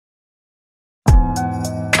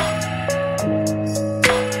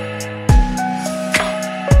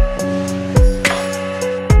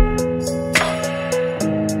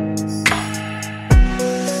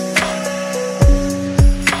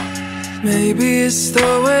Maybe it's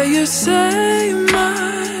the way you say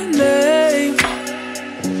my name.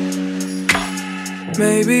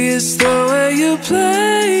 Maybe it's the way you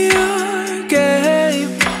play your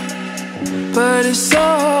game. But it's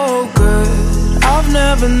so good. I've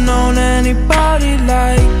never known anybody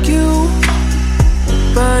like you.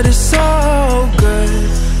 But it's so good.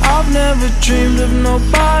 I've never dreamed of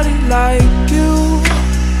nobody like you.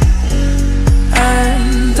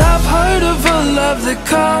 And I've heard of a love that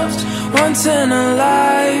comes once in a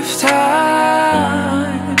lifetime.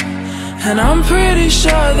 And I'm pretty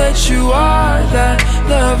sure that you are that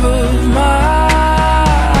love of mine.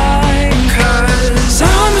 'Cause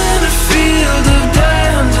I'm in a field of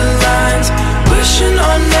dandelions, wishing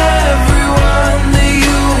on everyone that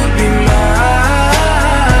you would be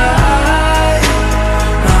mine,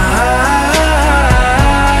 mine.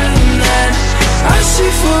 And I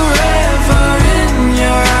see forever in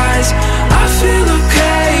your eyes. I feel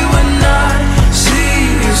okay when I see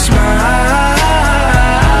you smile,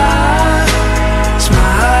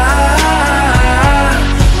 smile.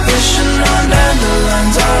 Wishing on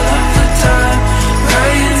dandelions all of the time,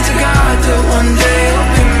 praying to God that one day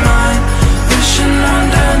you'll be mine. Wishing on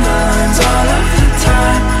dandelions all of the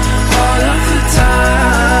time, all of the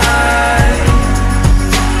time.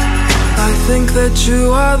 I think that you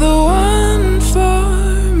are the one for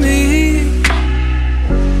me,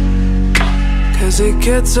 'cause it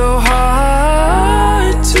gets so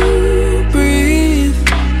hard to breathe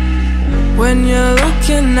when you're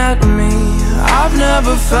looking at me. I've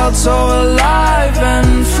never felt so alive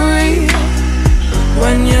and free.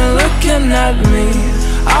 When you're looking at me,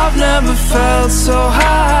 I've never felt so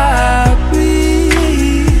happy.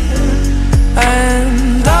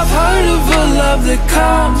 And I've heard of a love that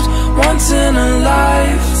comes once in a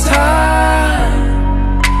lifetime.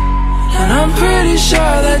 And I'm pretty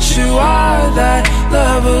sure that you are that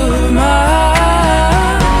love of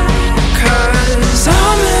mine. 'Cause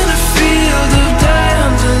I'm in a field of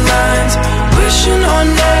dandelions, wishing on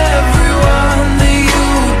everyone that you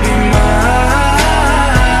would be mine,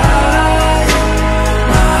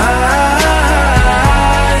 mine.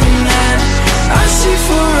 And I see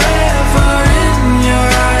forever in your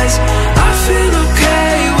eyes. I feel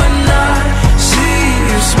okay when I see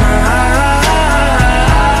you smile,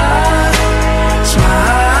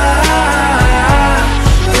 smile.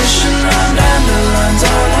 Wishing on dandelions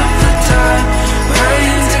all of the time,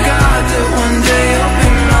 praying to God that one day you'll be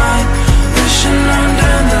mine. Wishing on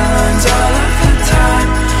dandelions all of the time,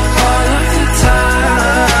 all of the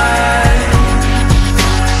time.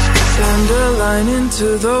 Dandelion, into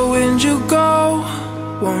the wind you go.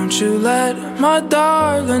 Won't you let my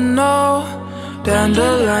darling know?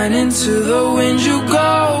 Dandelion, into the wind you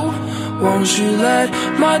go. Won't you let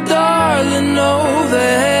my darling know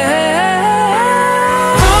that